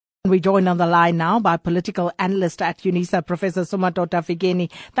We're joined on the line now by political analyst at UNISA, Professor Somadoda Fikeni.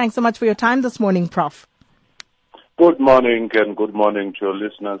 Thanks so much for your time this morning, Prof. Good morning, and good morning to your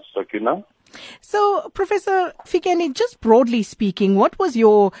listeners, Sakina. So, Professor Fikeni, just broadly speaking, what was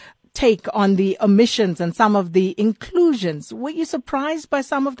your take on the omissions and some of the inclusions? Were you surprised by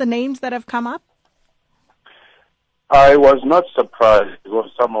some of the names that have come up? I was not surprised because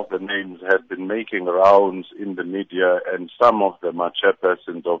some of the names had been making rounds in the media, and some of them are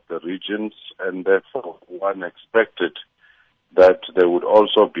chairpersons of the regions, and therefore one expected that there would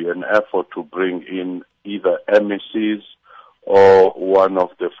also be an effort to bring in either MECs or one of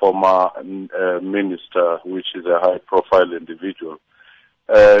the former minister, which is a high-profile individual.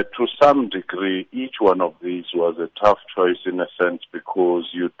 To some degree, each one of these was a tough choice in a sense, because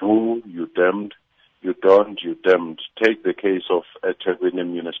you do, you damned. You don't, you damned. Take the case of Tshwane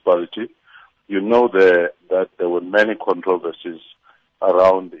municipality. You know that there were many controversies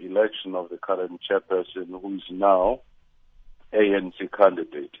around the election of the current chairperson, who is now ANC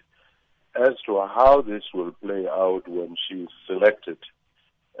candidate. As to how this will play out when she is selected,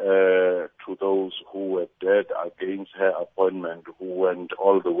 to those who were dead against her appointment, who went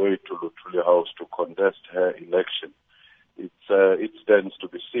all the way to Luthuli House to contest her election, it stands to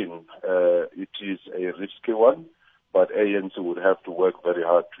be seen. It is a risky one, but ANC would have to work very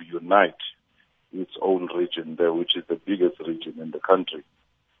hard to unite its own region there, which is the biggest region in the country.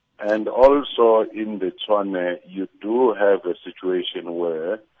 And also in the Tshwane, you do have a situation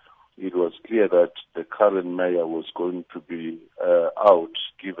where it was clear that the current mayor was going to be out,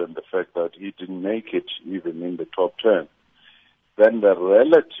 given the fact that he didn't make it even in the top 10. Then the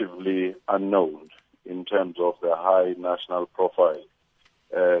relatively unknown, in terms of the high national profile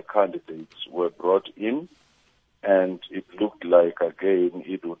candidates, were brought in, and it looked like, again,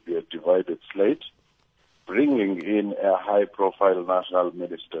 it would be a divided slate. Bringing in a high-profile national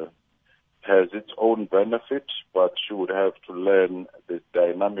minister has its own benefit, but she would have to learn the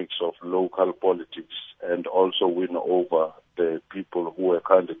dynamics of local politics and also win over the people who were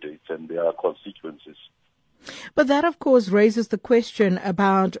candidates and their constituencies. But that, of course, raises the question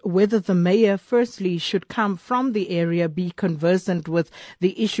about whether the mayor, firstly, should come from the area, be conversant with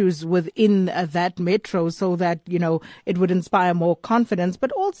the issues within that metro so that, it would inspire more confidence.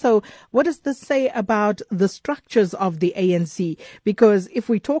 But also, what does this say about the structures of the ANC? Because if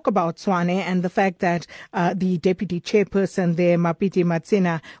we talk about Tshwane and the fact that the deputy chairperson there, Mapiti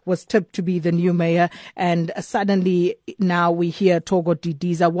Matsina, was tipped to be the new mayor, and suddenly now we hear Thoko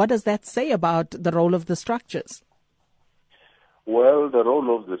Didiza, what does that say about the role of the structures? Well, the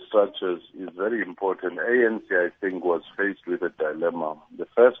role of the structures is very important. ANC, I think, was faced with a dilemma. The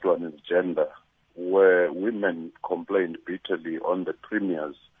first one is gender, where women complained bitterly on the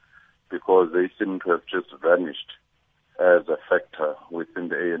premiers because they seem to have just vanished as a factor within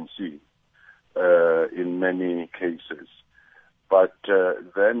the ANC in many cases. But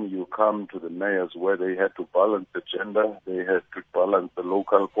then you come to the mayors, where they had to balance the gender, they had to balance the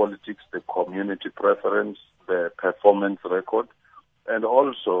local politics, the community preference, the performance record, and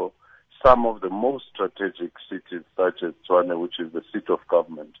also some of the most strategic cities, such as Tshwane, which is the seat of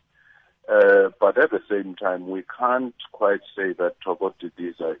government. But at the same time, we can't quite say that Thoko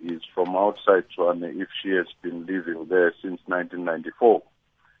Didiza is from outside Tshwane if she has been living there since 1994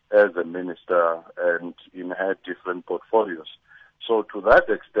 as a minister and in her different portfolios. So to that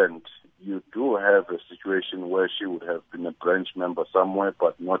extent, you do have a situation where she would have been a branch member somewhere,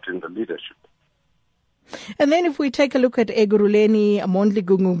 but not in the leadership. And then if we take a look at Eguruleni Mondli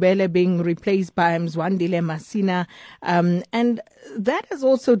Gungubele being replaced by Mzwandile Masina, and that has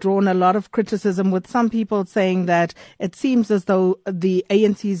also drawn a lot of criticism, with some people saying that it seems as though the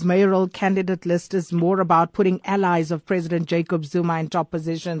ANC's mayoral candidate list is more about putting allies of President Jacob Zuma in top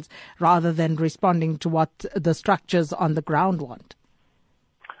positions rather than responding to what the structures on the ground want.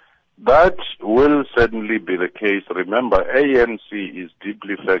 That will certainly be the case. Remember, ANC is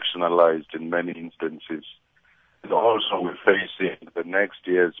deeply factionalized in many instances. And also, we're facing the next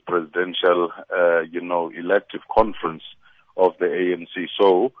year's presidential, elective conference of the ANC.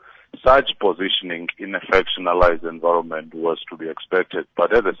 So, such positioning in a factionalized environment was to be expected.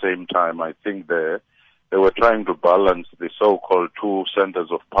 But at the same time, I think they were trying to balance the so-called two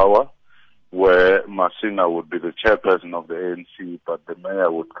centers of power, where Masina would be the chairperson of the ANC, but the mayor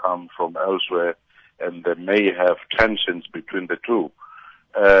would come from elsewhere, and they may have tensions between the two.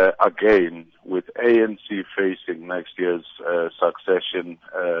 Again, with ANC facing next year's succession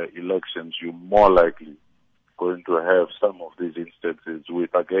elections, you're more likely going to have some of these instances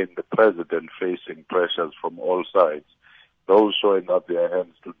with, again, the president facing pressures from all sides. Those showing up their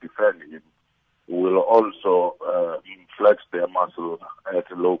hands to defend him will also flex their muscle at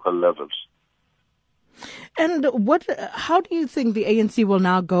local levels. And how do you think the ANC will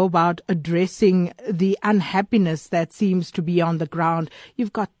now go about addressing the unhappiness that seems to be on the ground?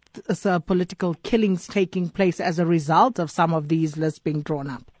 You've got political killings taking place as a result of some of these lists being drawn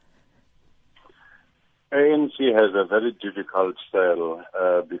up. ANC has a very difficult sell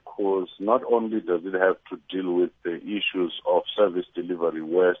because not only does it have to deal with the issues of service delivery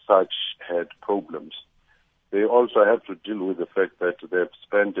where such had problems, they also have to deal with the fact that they've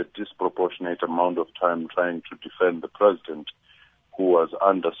spent a disproportionate amount of time trying to defend the president who was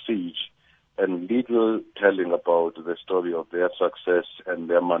under siege, and little telling about the story of their success and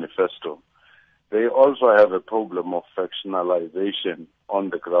their manifesto. They also have a problem of factionalization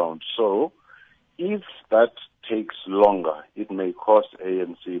on the ground. So if that takes longer, it may cost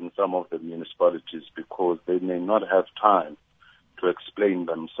ANC in some of the municipalities because they may not have time to explain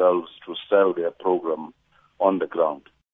themselves, to sell their program on the ground.